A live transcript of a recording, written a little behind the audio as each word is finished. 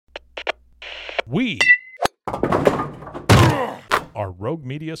We are Rogue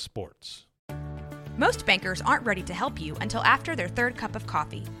Media Sports. Most bankers aren't ready to help you until after their third cup of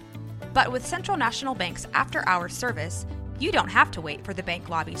coffee. But with Central National Bank's after-hours service, you don't have to wait for the bank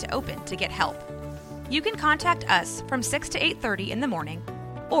lobby to open to get help. You can contact us from 6 to 8:30 in the morning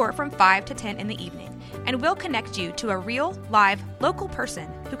or from 5 to 10 in the evening, and we'll connect you to a real, live, local person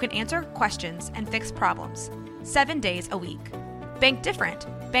who can answer questions and fix problems 7 days a week. Bank different.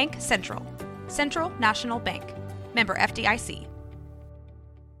 Bank Central. Central National Bank. Member FDIC.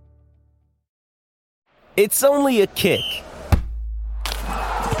 It's only a kick,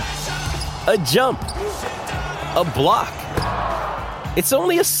 a jump, a block. It's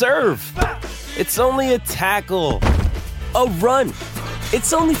only a serve. It's only a tackle, a run.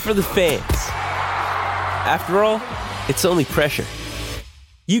 It's only for the fans. After all, it's only pressure.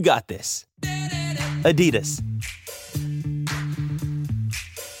 You got this. Adidas.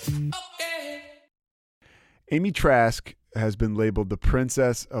 Amy Trask has been labeled the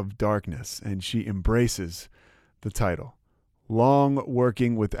Princess of Darkness, and she embraces the title. Long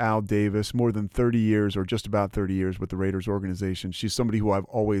working with Al Davis, more than 30 years or just about 30 years with the Raiders organization. She's somebody who I've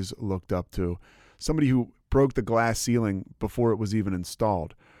always looked up to, somebody who broke the glass ceiling before it was even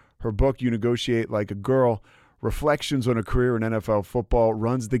installed. Her book, You Negotiate Like a Girl, Reflections on a Career in NFL Football,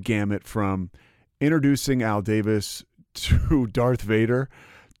 runs the gamut from introducing Al Davis to Darth Vader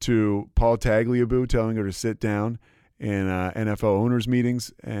to Paul Tagliabue telling her to sit down in NFL owners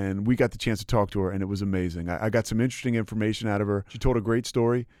meetings, and we got the chance to talk to her, and it was amazing. I got some interesting information out of her. She told a great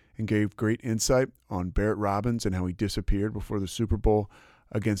story and gave great insight on Barrett Robbins and how he disappeared before the Super Bowl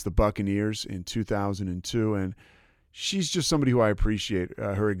against the Buccaneers in 2002, and she's just somebody who I appreciate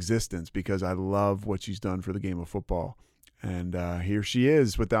her existence because I love what she's done for the game of football. And here she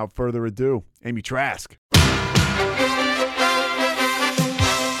is, without further ado, Amy Trask.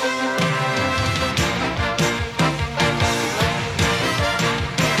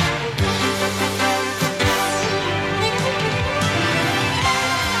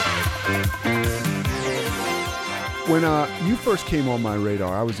 When you first came on my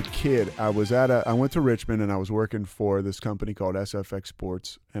radar, I was a kid. I went to Richmond and I was working for this company called SFX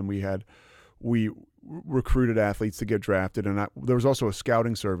Sports, and we recruited athletes to get drafted, and there was also a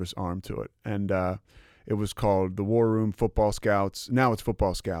scouting service arm to it, and it was called the War Room Football Scouts. Now it's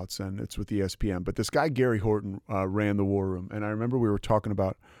Football Scouts, and it's with ESPN. But this guy Gary Horton ran the War Room, and I remember we were talking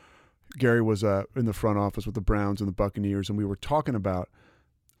about Gary was in the front office with the Browns and the Buccaneers, and we were talking about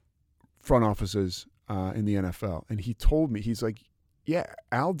front offices in the NFL. And he told me, he's like, yeah,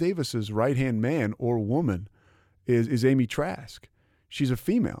 Al Davis's right-hand man or woman is Amy Trask. She's a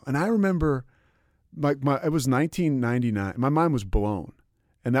female. And I remember, it was 1999. My mind was blown.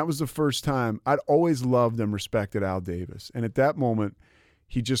 And that was the first time. I'd always loved and respected Al Davis. And at that moment,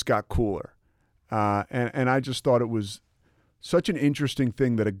 he just got cooler. And I just thought it was such an interesting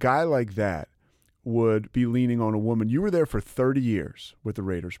thing that a guy like that would be leaning on a woman. You were there for 30 years with the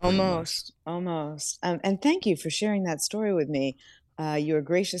Raiders. Almost. And thank you for sharing that story with me. You were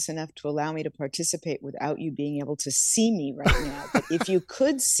gracious enough to allow me to participate without you being able to see me right now. But if you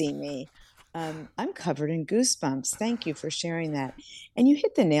could see me, I'm covered in goosebumps. Thank you for sharing that. And you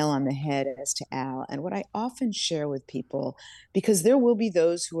hit the nail on the head as to Al. And what I often share with people, because there will be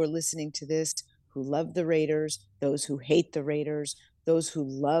those who are listening to this who love the Raiders, those who hate the Raiders, those who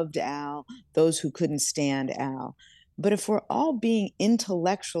loved Al, those who couldn't stand Al. But if we're all being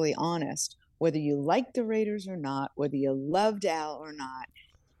intellectually honest, whether you like the Raiders or not, whether you loved Al or not,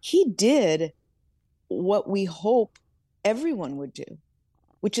 he did what we hope everyone would do,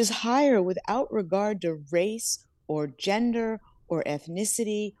 which is hire without regard to race or gender or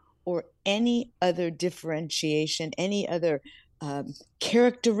ethnicity or any other differentiation, any other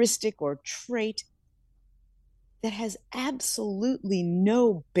characteristic or trait that has absolutely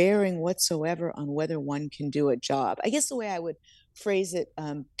no bearing whatsoever on whether one can do a job. I guess the way I would phrase it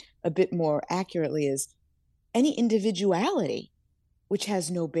a bit more accurately is any individuality which has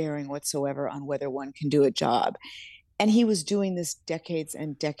no bearing whatsoever on whether one can do a job. And he was doing this decades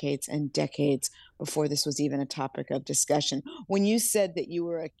and decades and decades before this was even a topic of discussion. When you said that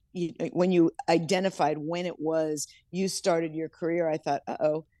when you identified when it was you started your career, I thought,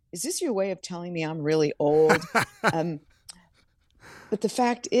 uh-oh, is this your way of telling me I'm really old? But the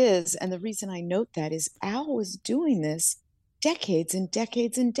fact is, and the reason I note that is Al was doing this decades and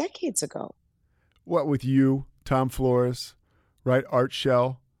decades and decades ago. What, with you, Tom Flores, right? Art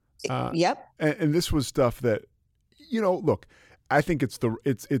Shell. Yep. And this was stuff that, look, I think it's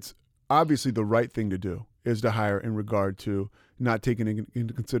obviously the right thing to do is to hire in regard to not taking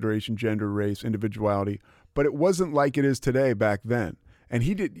into consideration gender, race, individuality. But it wasn't like it is today back then. And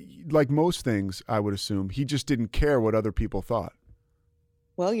he did, like most things, I would assume, he just didn't care what other people thought.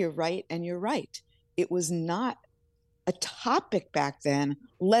 Well, you're right, and you're right. It was not a topic back then,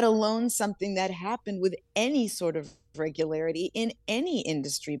 let alone something that happened with any sort of regularity in any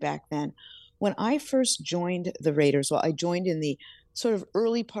industry back then. When I first joined the Raiders, well, I joined in the sort of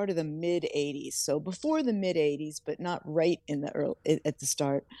early part of the mid 80s. So before the mid 80s, but not right in the early, at the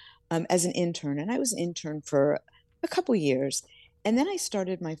start, as an intern. And I was an intern for a couple years. And then I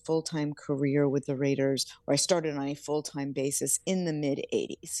started my full-time career with the Raiders, or I started on a full-time basis in the mid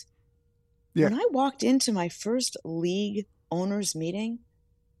 80s. Yeah. When I walked into my first league owners meeting,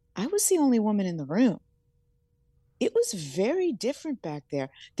 I was the only woman in the room. It was very different back there.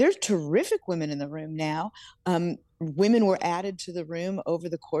 There's terrific women in the room now. Women were added to the room over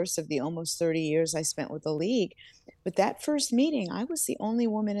the course of the almost 30 years I spent with the league. But that first meeting, I was the only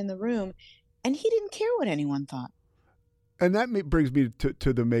woman in the room, and he didn't care what anyone thought. And that brings me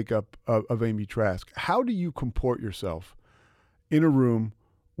to the makeup of Amy Trask. How do you comport yourself in a room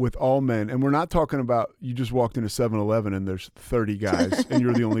with all men? And we're not talking about you just walked into 7-Eleven and there's 30 guys and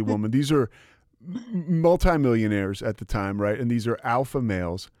you're the only woman. These are multimillionaires at the time, right? And these are alpha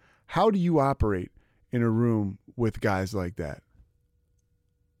males. How do you operate in a room with guys like that?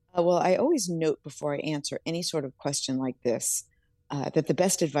 Well, I always note before I answer any sort of question like this that the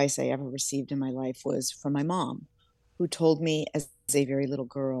best advice I ever received in my life was from my mom, who told me as a very little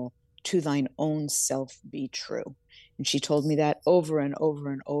girl, "To thine own self be true." And she told me that over and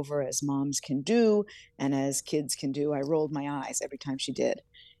over and over, as moms can do and as kids can do. I rolled my eyes every time she did.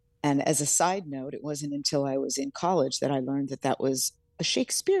 And as a side note, it wasn't until I was in college that I learned that that was a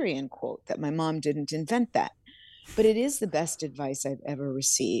Shakespearean quote, that my mom didn't invent that. But it is the best advice I've ever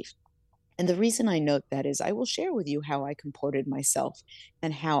received. And the reason I note that is I will share with you how I comported myself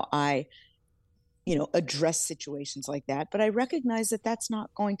and how I, address situations like that. But I recognize that that's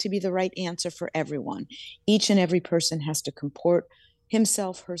not going to be the right answer for everyone. Each and every person has to comport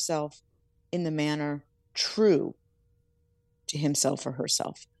himself, herself in the manner true to himself or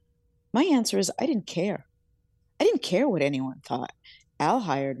herself. My answer is I didn't care. I didn't care what anyone thought. Al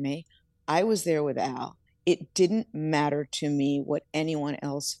hired me. I was there with Al. It didn't matter to me what anyone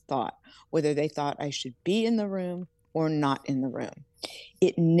else thought, whether they thought I should be in the room or not in the room.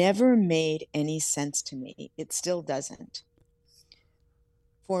 It never made any sense to me. It still doesn't.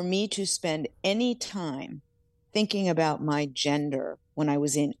 For me to spend any time thinking about my gender when I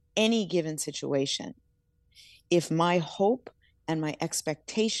was in any given situation, if my hope and my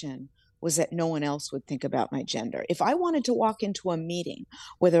expectation was that no one else would think about my gender. If I wanted to walk into a meeting,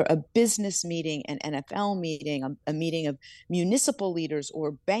 whether a business meeting, an NFL meeting, a meeting of municipal leaders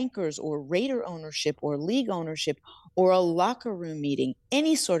or bankers or Raider ownership or league ownership or a locker room meeting,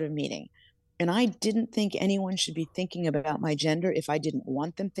 any sort of meeting, and I didn't think anyone should be thinking about my gender if I didn't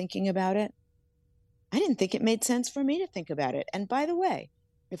want them thinking about it, I didn't think it made sense for me to think about it. And by the way,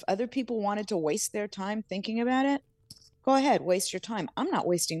 if other people wanted to waste their time thinking about it, go ahead, waste your time. I'm not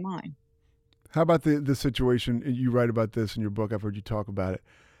wasting mine. How about the situation, you write about this in your book, I've heard you talk about it,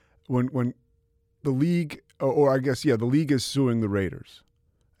 when the league, or I guess, the league is suing the Raiders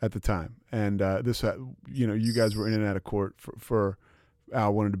at the time. And you guys were in and out of court for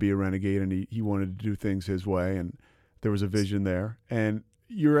Al wanted to be a renegade and he wanted to do things his way, and there was a vision there. And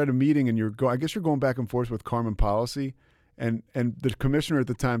you're at a meeting and I guess you're going back and forth with Carmen Policy, and the commissioner at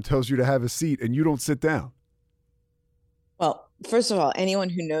the time tells you to have a seat and you don't sit down. Well, first of all, anyone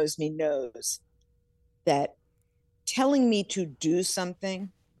who knows me knows that telling me to do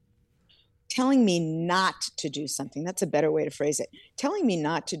something, telling me not to do something, that's a better way to phrase it. Telling me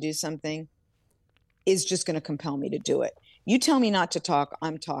not to do something is just going to compel me to do it. You tell me not to talk,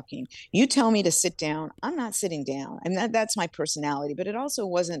 I'm talking. You tell me to sit down, I'm not sitting down. And that's my personality, but it also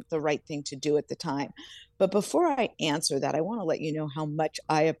wasn't the right thing to do at the time. But before I answer that, I want to let you know how much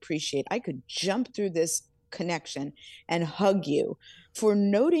I appreciate. I could jump through this connection and hug you for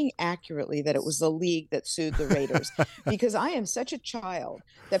noting accurately that it was the league that sued the Raiders, because I am such a child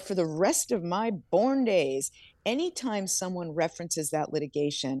that for the rest of my born days, anytime someone references that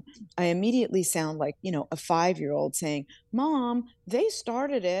litigation, I immediately sound like, a 5-year-old saying, "Mom, they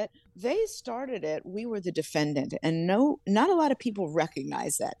started it. They started it. We were the defendant." And no, not a lot of people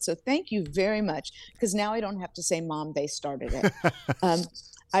recognize that. So thank you very much, because now I don't have to say, "Mom, they started it."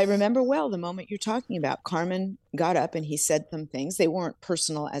 I remember well the moment you're talking about. Carmen got up and he said some things. They weren't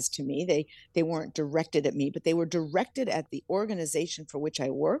personal as to me. They weren't directed at me, but they were directed at the organization for which I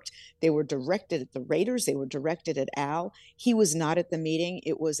worked. They were directed at the Raiders. They were directed at Al. He was not at the meeting.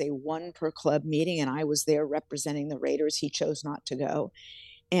 It was a one per club meeting, and I was there representing the Raiders. He chose not to go.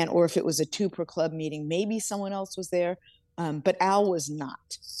 Or if it was a 2 per club meeting, maybe someone else was there. But Al was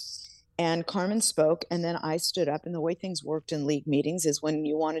not. And Carmen spoke, and then I stood up. And the way things worked in league meetings is when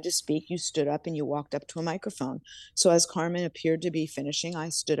you wanted to speak, you stood up and you walked up to a microphone. So as Carmen appeared to be finishing, I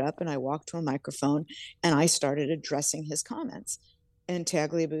stood up and I walked to a microphone and I started addressing his comments. And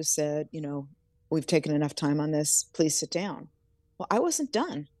Tagliabue said, we've taken enough time on this. Please sit down. Well, I wasn't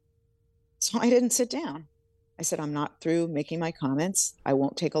done. So I didn't sit down. I said, I'm not through making my comments. I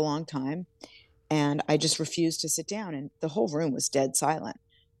won't take a long time. And I just refused to sit down. And the whole room was dead silent.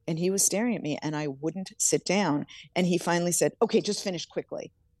 And he was staring at me and I wouldn't sit down. And he finally said, okay, just finish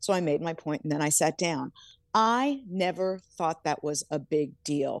quickly. So I made my point and then I sat down. I never thought that was a big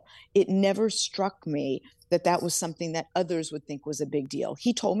deal. It never struck me that that was something that others would think was a big deal.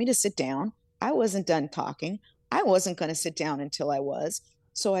 He told me to sit down. I wasn't done talking. I wasn't going to sit down until I was.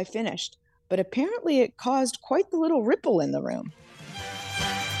 So I finished. But apparently it caused quite the little ripple in the room.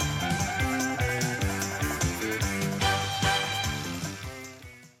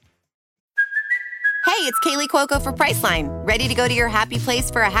 Hey, it's Kaylee Cuoco for Priceline. Ready to go to your happy place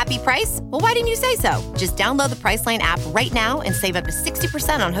for a happy price? Well, why didn't you say so? Just download the Priceline app right now and save up to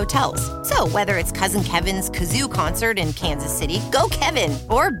 60% on hotels. So whether it's Cousin Kevin's Kazoo Concert in Kansas City, go Kevin,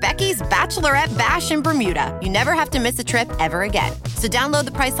 or Becky's Bachelorette Bash in Bermuda, you never have to miss a trip ever again. So download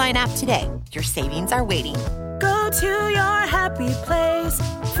the Priceline app today. Your savings are waiting. Go to your happy place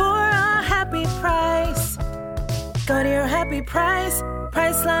for a happy price. Go to your happy price,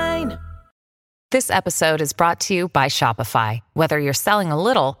 Priceline. This episode is brought to you by Shopify. Whether you're selling a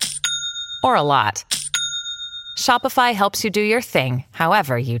little or a lot, Shopify helps you do your thing,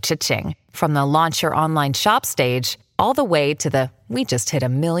 however you cha-ching. From the launch your online shop stage, all the way to the we just hit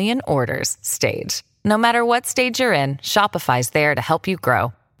 1 million orders stage. No matter what stage you're in, Shopify's there to help you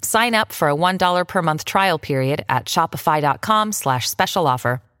grow. Sign up for a $1 per month trial period at shopify.com/special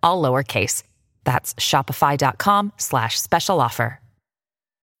offer, all lowercase. That's shopify.com/special offer.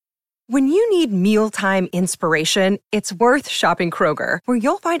 When you need mealtime inspiration, it's worth shopping Kroger, where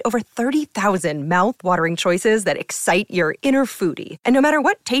you'll find over 30,000 mouth-watering choices that excite your inner foodie. And no matter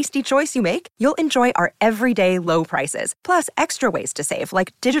what tasty choice you make, you'll enjoy our everyday low prices, plus extra ways to save,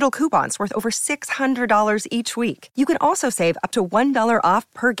 like digital coupons worth over $600 each week. You can also save up to $1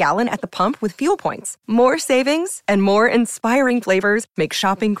 off per gallon at the pump with fuel points. More savings and more inspiring flavors make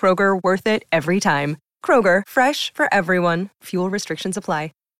shopping Kroger worth it every time. Kroger, fresh for everyone. Fuel restrictions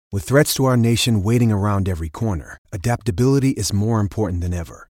apply. With threats to our nation waiting around every corner, adaptability is more important than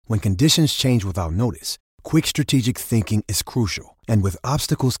ever. When conditions change without notice, quick strategic thinking is crucial. And with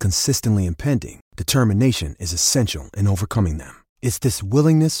obstacles consistently impending, determination is essential in overcoming them. It's this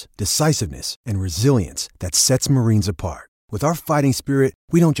willingness, decisiveness, and resilience that sets Marines apart. With our fighting spirit,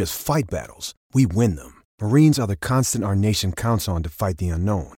 we don't just fight battles, we win them. Marines are the constant our nation counts on to fight the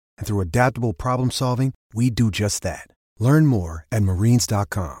unknown. And through adaptable problem solving, we do just that. Learn more at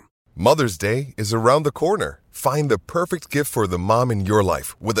marines.com. Mother's Day is around the corner. Find the perfect gift for the mom in your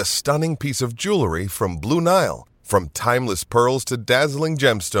life with a stunning piece of jewelry from Blue Nile. From timeless pearls to dazzling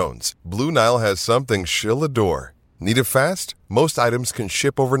gemstones, Blue Nile has something she'll adore. Need it fast? Most items can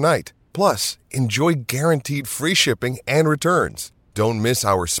ship overnight. Plus, enjoy guaranteed free shipping and returns. Don't miss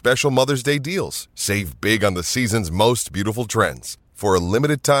our special Mother's Day deals. Save big on the season's most beautiful trends. For a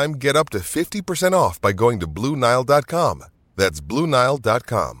limited time, get up to 50% off by going to BlueNile.com. That's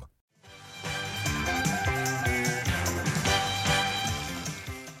BlueNile.com.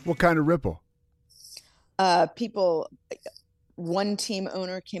 What kind of ripple? One team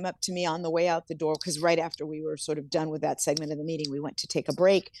owner came up to me on the way out the door, because right after we were sort of done with that segment of the meeting, we went to take a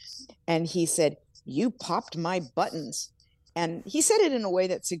break. And he said, "You popped my buttons." And he said it in a way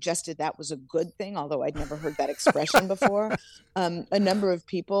that suggested that was a good thing, although I'd never heard that expression before. A number of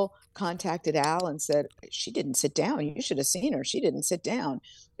people contacted Al and said, "She didn't sit down. You should have seen her. She didn't sit down."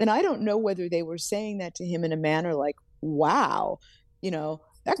 And I don't know whether they were saying that to him in a manner like, wow,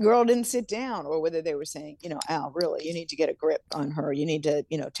 that girl didn't sit down, or whether they were saying, Al, really, you need to get a grip on her. You need to,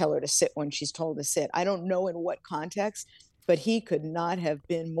 tell her to sit when she's told to sit. I don't know in what context, but he could not have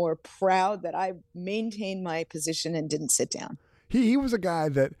been more proud that I maintained my position and didn't sit down. He was a guy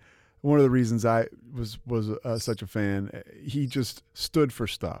that, one of the reasons I was such a fan, he just stood for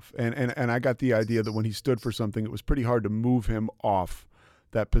stuff. And I got the idea that when he stood for something, it was pretty hard to move him off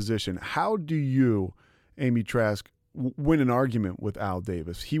that position. How do you, Amy Trask, win an argument with Al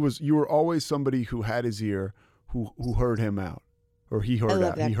Davis? You were always somebody who had his ear, who heard him out, or he heard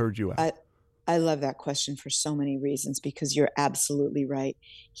out. He heard you out. I love that question for so many reasons, because you're absolutely right.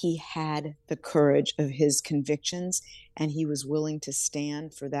 He had the courage of his convictions, and he was willing to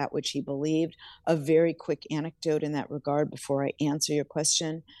stand for that which he believed. A very quick anecdote in that regard before I answer your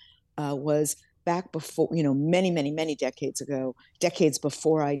question was back before, many, many, many decades ago, decades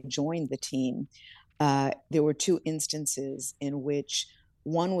before I joined the team, there were two instances in which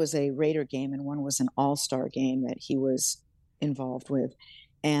one was a Raider game and one was an all-star game that he was involved with.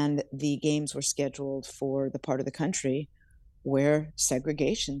 And the games were scheduled for the part of the country where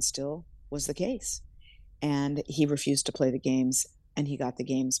segregation still was the case. And he refused to play the games, and he got the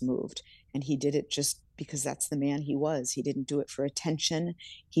games moved. And he did it just because that's the man he was. He didn't do it for attention.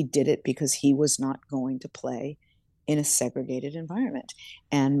 He did it because he was not going to play in a segregated environment.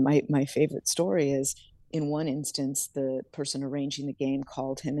 And my favorite story is, in one instance, the person arranging the game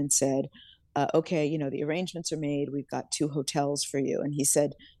called him and said, okay, the arrangements are made. We've got 2 hotels for you. And he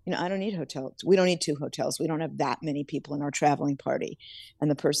said, I don't need hotels. We don't need 2 hotels. We don't have that many people in our traveling party.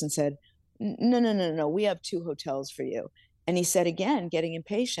 And the person said, no. We have 2 hotels for you. And he said again, getting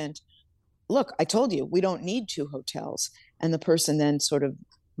impatient, look, I told you, we don't need 2 hotels. And the person then sort of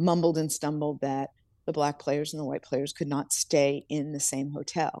mumbled and stumbled that the black players and the white players could not stay in the same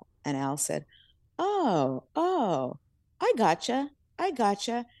hotel. And Al said, oh, I gotcha.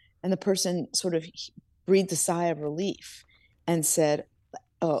 And the person sort of breathed a sigh of relief and said,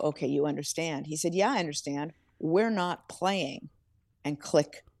 oh, okay, you understand. He said, yeah, I understand. We're not playing. And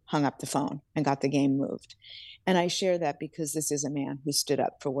click, hung up the phone and got the game moved. And I share that because this is a man who stood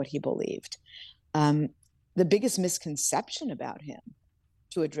up for what he believed. The biggest misconception about him,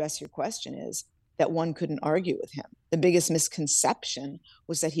 to address your question, is that one couldn't argue with him. The biggest misconception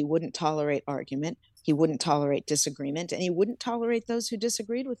was that he wouldn't tolerate argument, he wouldn't tolerate disagreement, and he wouldn't tolerate those who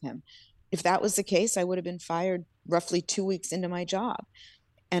disagreed with him. If that was the case, I would have been fired roughly 2 weeks into my job.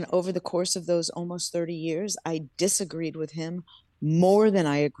 And over the course of those almost 30 years, I disagreed with him more than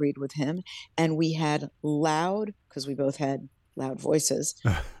I agreed with him. And we had loud, because we both had loud voices,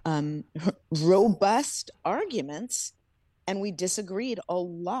 robust arguments, and we disagreed a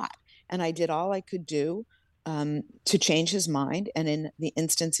lot. And I did all I could do to change his mind. And in the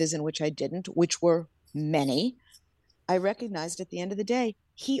instances in which I didn't, which were many, I recognized at the end of the day,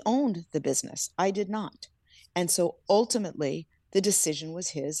 he owned the business. I did not. And so ultimately, the decision was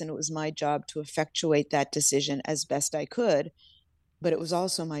his, and it was my job to effectuate that decision as best I could. But it was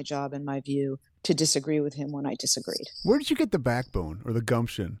also my job, in my view, to disagree with him when I disagreed. Where did you get the backbone or the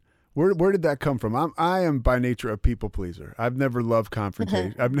gumption? Where did that come from? I am by nature a people pleaser. I've never loved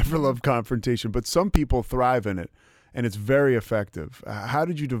confrontation. But some people thrive in it, and it's very effective. How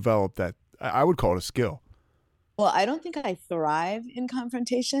did you develop that? I would call it a skill. Well, I don't think I thrive in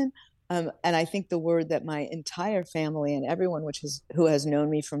confrontation. And I think the word that my entire family and everyone who has known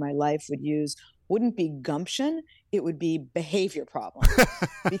me for my life would use wouldn't be gumption, it would be behavior problem.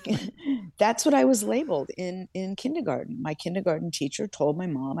 That's what I was labeled in kindergarten. My kindergarten teacher told my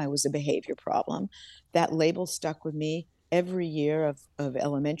mom I was a behavior problem. That label stuck with me every year of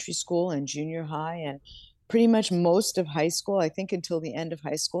elementary school and junior high, and pretty much most of high school. I think until the end of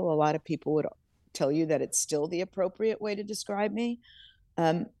high school, a lot of people would tell you that it's still the appropriate way to describe me.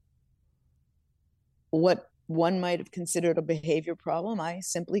 What one might have considered a behavior problem, I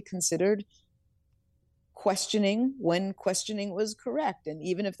simply considered questioning when questioning was correct. And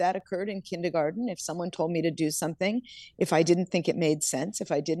even if that occurred in kindergarten, if someone told me to do something, if I didn't think it made sense,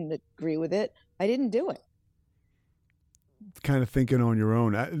 if I didn't agree with it, I didn't do it. Kind of thinking on your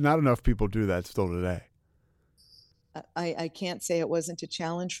own. Not enough people do that still today. I can't say it wasn't a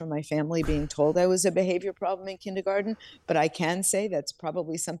challenge from my family being told I was a behavior problem in kindergarten, but I can say that's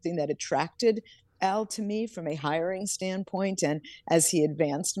probably something that attracted Al to me from a hiring standpoint. And as he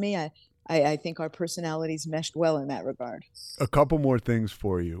advanced me, I think our personalities meshed well in that regard. A couple more things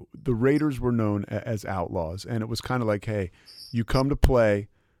for you. The Raiders were known as outlaws, and it was kind of like, hey, you come to play.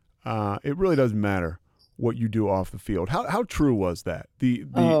 It really doesn't matter what you do off the field. How true was that?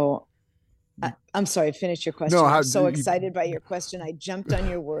 I'm sorry, finish your question. No, I'm so excited by your question. I jumped on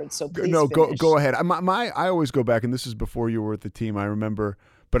your words, so please finish. Go ahead. I always go back, and this is before you were with the team, I remember,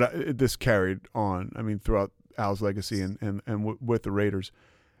 but this carried on, throughout Al's legacy and with the Raiders.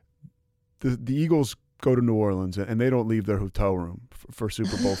 The Eagles go to New Orleans, and they don't leave their hotel room for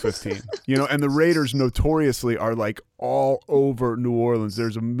Super Bowl 15. And the Raiders notoriously are like all over New Orleans.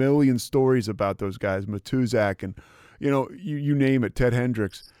 There's a million stories about those guys, Matuzak, and you name it, Ted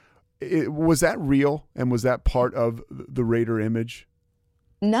Hendricks. Was that real, and was that part of the Raider image?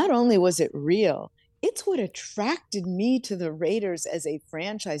 Not only was it real, it's what attracted me to the Raiders as a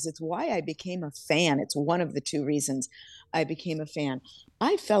franchise. It's why I became a fan. It's one of the 2 reasons I became a fan.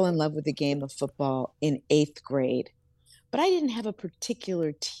 I fell in love with the game of football in 8th grade but I didn't have a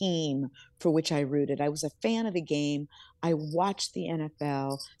particular team for which I rooted. I was a fan of the game. I watched the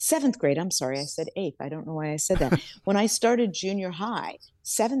NFL. Seventh grade, I'm sorry, I said eighth. I don't know why I said that. When I started junior high,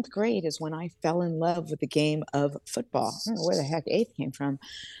 seventh grade is when I fell in love with the game of football. I don't know where the heck eighth came from.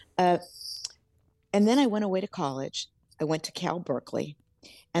 And then I went away to college. I went to Cal Berkeley,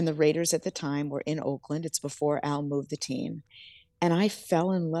 and the Raiders at the time were in Oakland. It's before Al moved the team. And I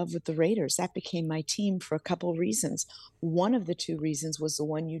fell in love with the Raiders. That became my team for a couple of reasons. One of the two reasons was the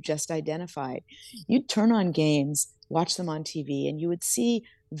one you just identified. You'd turn on games, watch them on TV, and you would see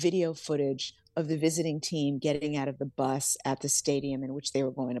video footage of the visiting team getting out of the bus at the stadium in which they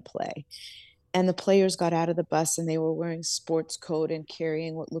were going to play. And the players got out of the bus and they were wearing sports coat and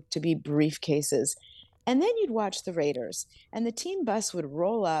carrying what looked to be briefcases. And then you'd watch the Raiders, and the team bus would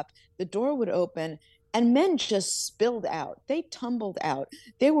roll up, the door would open, and men just spilled out. They tumbled out.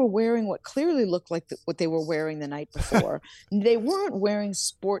 They were wearing what clearly looked like what they were wearing the night before. They weren't wearing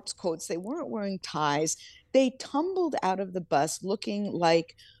sports coats. They weren't wearing ties. They tumbled out of the bus looking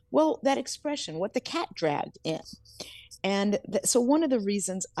like, well, that expression, what the cat dragged in. And so one of the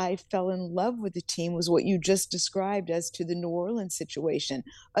reasons I fell in love with the team was what you just described as to the New Orleans situation.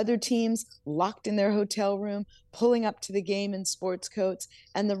 Other teams locked in their hotel room, pulling up to the game in sports coats,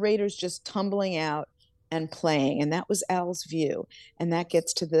 and the Raiders just tumbling out and playing. And that was Al's view. And that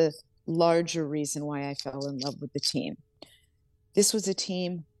gets to the larger reason why I fell in love with the team. This was a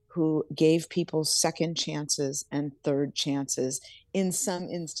team who gave people second chances and third chances, in some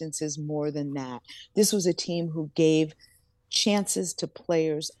instances more than that. This was a team who gave chances to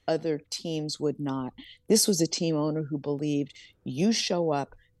players other teams would not. This was a team owner who believed you show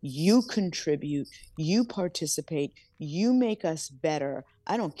up, you contribute, you participate, you make us better.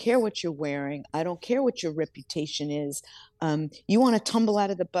 I don't care what you're wearing. I don't care what your reputation is. You want to tumble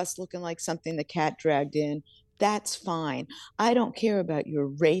out of the bus looking like something the cat dragged in. That's fine. I don't care about your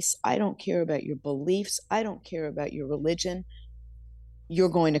race. I don't care about your beliefs. I don't care about your religion. You're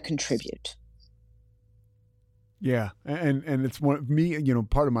going to contribute. Yeah, and it's one me.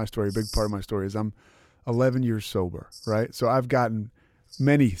 Part of my story, a big part of my story is I'm 11 years sober, right? So I've gotten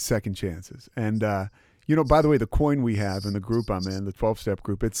many second chances, and by the way, the coin we have in the group I'm in, the 12-step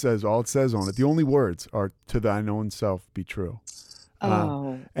group, it says all it says on it. The only words are "to thine own self be true."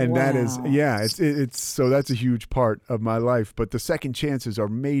 And that is, it's so that's a huge part of my life. But the second chances are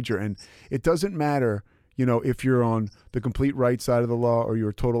major, and it doesn't matter. If you're on the complete right side of the law or you're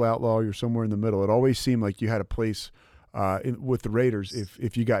a total outlaw, or you're somewhere in the middle. It always seemed like you had a place with the Raiders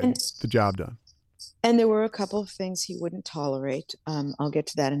if you got the job done. And there were a couple of things he wouldn't tolerate. I'll get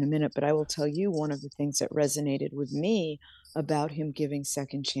to that in a minute, but I will tell you one of the things that resonated with me about him giving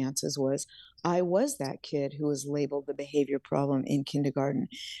second chances was I was that kid who was labeled the behavior problem in kindergarten.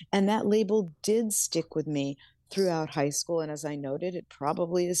 And that label did stick with me throughout high school. And as I noted, it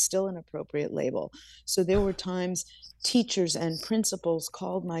probably is still an appropriate label. So there were times teachers and principals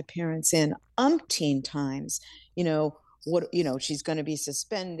called my parents in umpteen times, she's going to be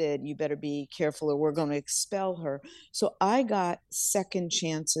suspended. You better be careful or we're going to expel her. So I got second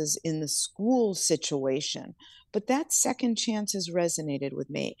chances in the school situation, but that second chances resonated with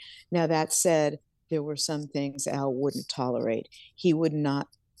me. Now, that said, there were some things Al wouldn't tolerate. He would not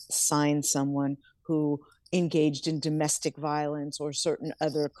sign someone who engaged in domestic violence or certain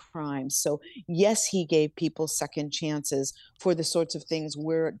other crimes. So yes, he gave people second chances for the sorts of things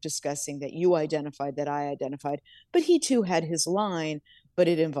we're discussing that you identified, that I identified, but he too had his line, but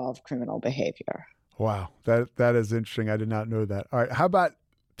it involved criminal behavior. Wow, that is interesting. I did not know that. All right, how about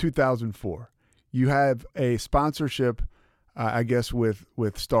 2004? You have a sponsorship, I guess, with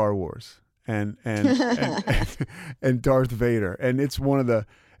Star Wars and and Darth Vader, and it's one of the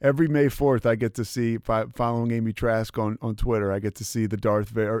every May 4th, I get to see, following Amy Trask on Twitter, I get to see the Darth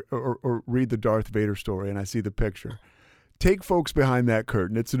Vader or read the Darth Vader story, and I see the picture. Take folks behind that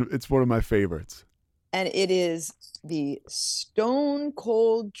curtain. It's one of my favorites. And it is the stone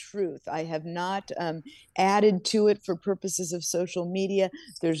cold truth. I have not added to it for purposes of social media.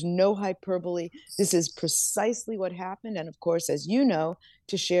 There's no hyperbole. This is precisely what happened. And of course, as you know,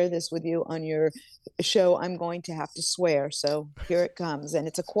 to share this with you on your show, I'm going to have to swear. So here it comes. And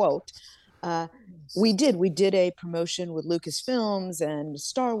it's a quote. We did a promotion with Lucasfilms and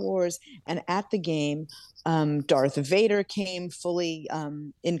Star Wars. And at the game, Darth Vader came fully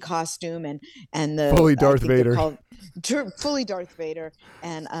in costume and the fully Darth Vader, fully Darth Vader,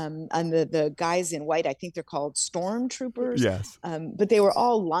 and the guys in white, I think they're called stormtroopers. Yes, but they were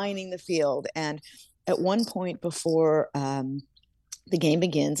all lining the field. And at one point before The game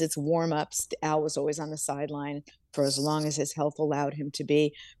begins. It's warm-ups. Al was always on the sideline for as long as his health allowed him to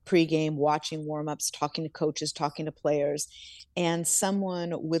be. Pre-game, watching warm-ups, talking to coaches, talking to players. And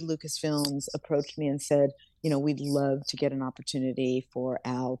someone with Lucasfilms approached me and said, we'd love to get an opportunity for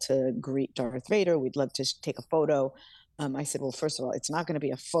Al to greet Darth Vader. We'd love to take a photo. I said, well, first of all, it's not going to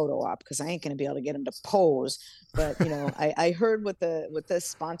be a photo op because I ain't going to be able to get him to pose. But, I heard what the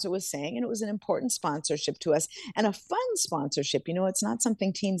sponsor was saying, and it was an important sponsorship to us and a fun sponsorship. It's not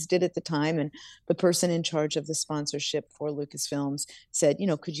something teams did at the time. And the person in charge of the sponsorship for Lucasfilms said,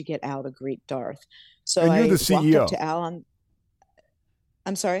 could you get Al to greet Darth? So and you're the I CEO. walked up to Al.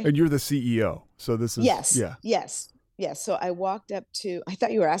 I'm sorry? And you're the CEO. So this is, Yes. So I walked up to, I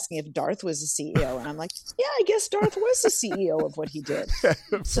thought you were asking if Darth was a CEO. And I'm like, yeah, I guess Darth was the CEO of what he did.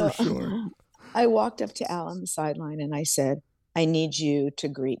 For sure. I walked up to Al on the sideline and I said, I need you to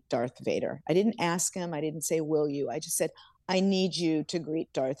greet Darth Vader. I didn't ask him. I didn't say, will you? I just said, I need you to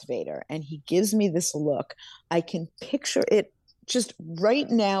greet Darth Vader. And he gives me this look. I can picture it just right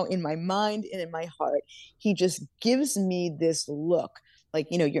now in my mind and in my heart. He just gives me this look. Like,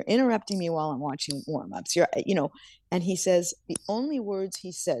 you're interrupting me while I'm watching warm-ups. And he says, the only words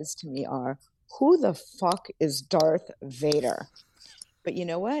he says to me are, who the fuck is Darth Vader? But you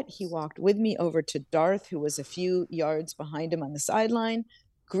know what? He walked with me over to Darth, who was a few yards behind him on the sideline,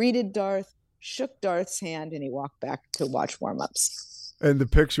 greeted Darth, shook Darth's hand, and he walked back to watch warm-ups. And the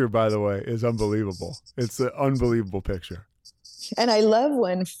picture, by the way, is unbelievable. It's an unbelievable picture. And I love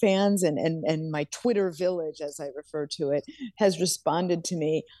when fans and my Twitter village, as I refer to it, has responded to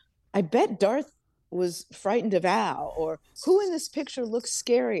me. I bet Darth was frightened of Al, or who in this picture looks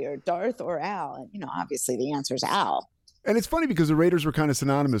scarier, Darth or Al? And, obviously the answer is Al. And it's funny because the Raiders were kind of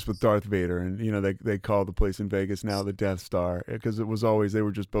synonymous with Darth Vader. And, they call the place in Vegas now the Death Star because it was always, they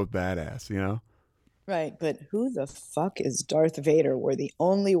were just both badass, Right. But who the fuck is Darth Vader were the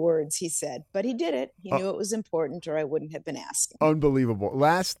only words he said. But he did it. He knew it was important or I wouldn't have been asking. Unbelievable.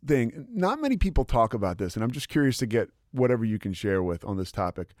 Last thing, not many people talk about this, and I'm just curious to get whatever you can share with on this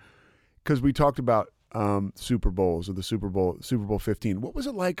topic. Because we talked about Super Bowls or the Super Bowl 15. What was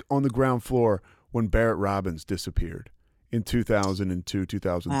it like on the ground floor when Barrett Robbins disappeared in 2002,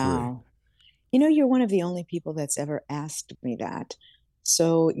 2003? Wow. You're one of the only people that's ever asked me that.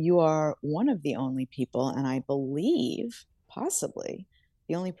 So you are one of the only people, and I believe possibly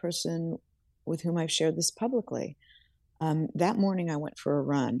the only person with whom I've shared this publicly. That morning I went for a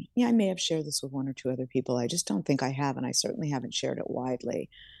run. Yeah, I may have shared this with one or two other people. I just don't think I have, and I certainly haven't shared it widely.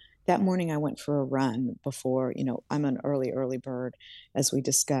 That morning I went for a run before, I'm an early bird, as we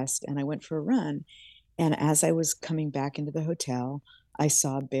discussed, and I went for a run. And as I was coming back into the hotel, I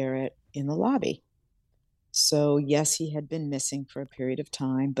saw Barrett in the lobby. So yes, he had been missing for a period of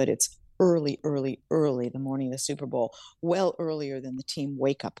time, but it's early, the morning of the Super Bowl, well earlier than the team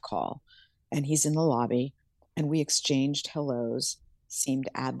wake-up call. And he's in the lobby, and we exchanged hellos, seemed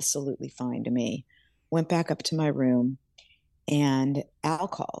absolutely fine to me. Went back up to my room, and Al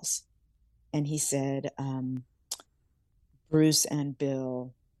calls, and he said, Bruce and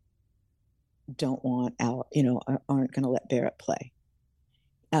Bill don't want Al, aren't going to let Barrett play.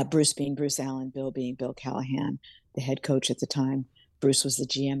 Bruce being Bruce Allen, Bill being Bill Callahan, the head coach at the time. Bruce was the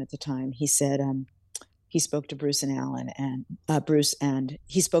GM at the time. He said he spoke to Bruce and Allen, and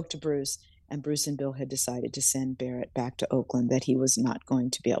he spoke to Bruce, and Bruce and Bill had decided to send Barrett back to Oakland, that he was not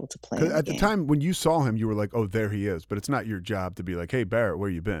going to be able to play. At the time when you saw him, you were like, oh, there he is. But it's not your job to be like, hey, Barrett, where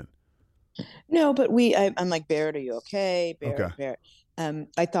you been? No, but I'm like, Barrett, are you okay? Barrett.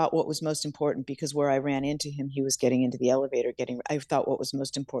 I thought what was most important, because where I ran into him, he was getting into the elevator, I thought what was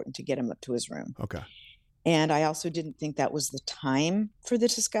most important to get him up to his room. Okay. And I also didn't think that was the time for the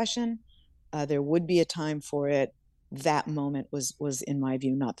discussion. There would be a time for it. That moment was in my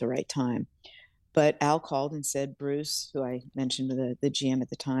view, not the right time. But Al called and said, Bruce, who I mentioned, the GM at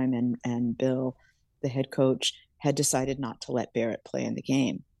the time, and Bill, the head coach, had decided not to let Barrett play in the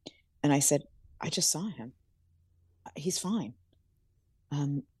game. And I said, I just saw him. He's fine.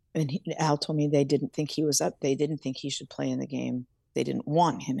 Al told me they didn't think he was up. They didn't think he should play in the game. They didn't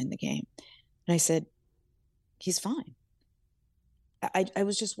want him in the game. And I said, he's fine. I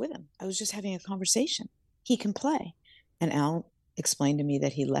was just with him. I was just having a conversation. He can play. And Al explained to me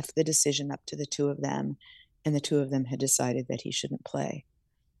that he left the decision up to the two of them, and the two of them had decided that he shouldn't play.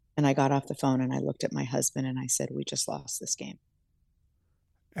 And I got off the phone and I looked at my husband and I said, we just lost this game.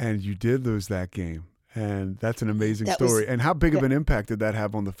 And you did lose that game. And that's an amazing story. And how big of an impact did that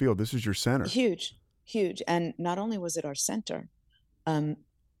have on the field? This is your center. Huge. And not only was it our center, the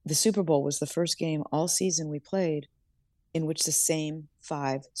Super Bowl was the first game all season we played in which the same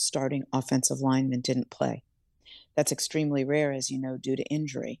 5 starting offensive linemen didn't play. That's extremely rare, as you know, due to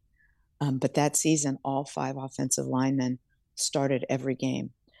injury. But that season, all 5 offensive linemen started every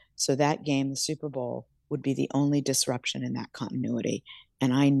game. So that game, the Super Bowl, would be the only disruption in that continuity.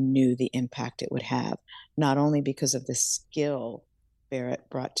 And I knew the impact it would have, not only because of the skill Barrett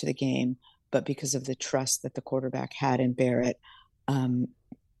brought to the game, but because of the trust that the quarterback had in Barrett,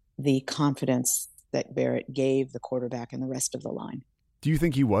 the confidence that Barrett gave the quarterback and the rest of the line. Do you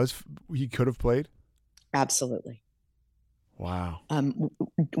think he could have played? Absolutely. Wow.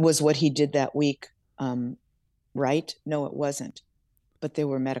 Was what he did that week right? No, it wasn't. But there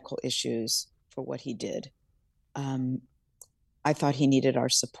were medical issues for what he did. I thought he needed our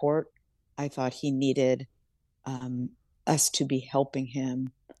support. I thought he needed us to be helping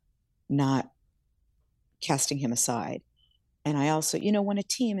him, not casting him aside. And I also, when a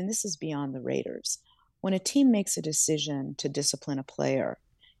team, and this is beyond the Raiders, when a team makes a decision to discipline a player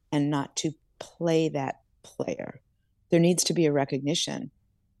and not to play that player, there needs to be a recognition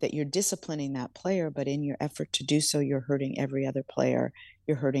that you're disciplining that player, but in your effort to do so, you're hurting every other player.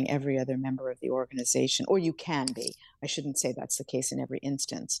 You're hurting every other member of the organization, or you can be. I shouldn't say that's the case in every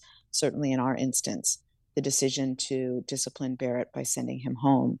instance. Certainly in our instance, the decision to discipline Barrett by sending him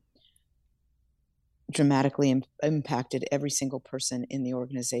home dramatically impacted every single person in the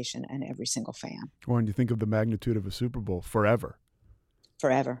organization and every single fan. Well, and you think of the magnitude of a Super Bowl, forever.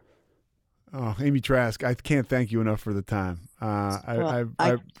 Forever. Oh, Amy Trask, I can't thank you enough for the time. I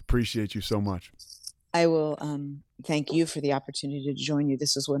appreciate you so much. I will thank you for the opportunity to join you.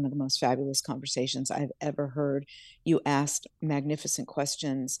 This was one of the most fabulous conversations I've ever heard. You asked magnificent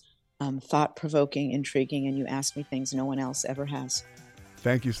questions, thought-provoking, intriguing, and you asked me things no one else ever has.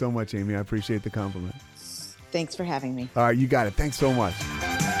 Thank you so much, Amy. I appreciate the compliment. Thanks for having me. All right, you got it. Thanks so much.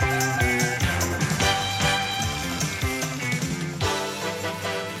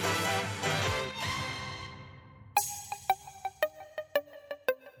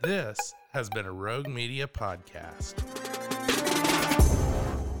 This has been a Rogue Media podcast.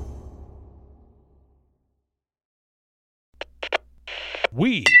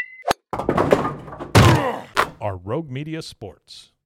 We are Rogue Media Sports.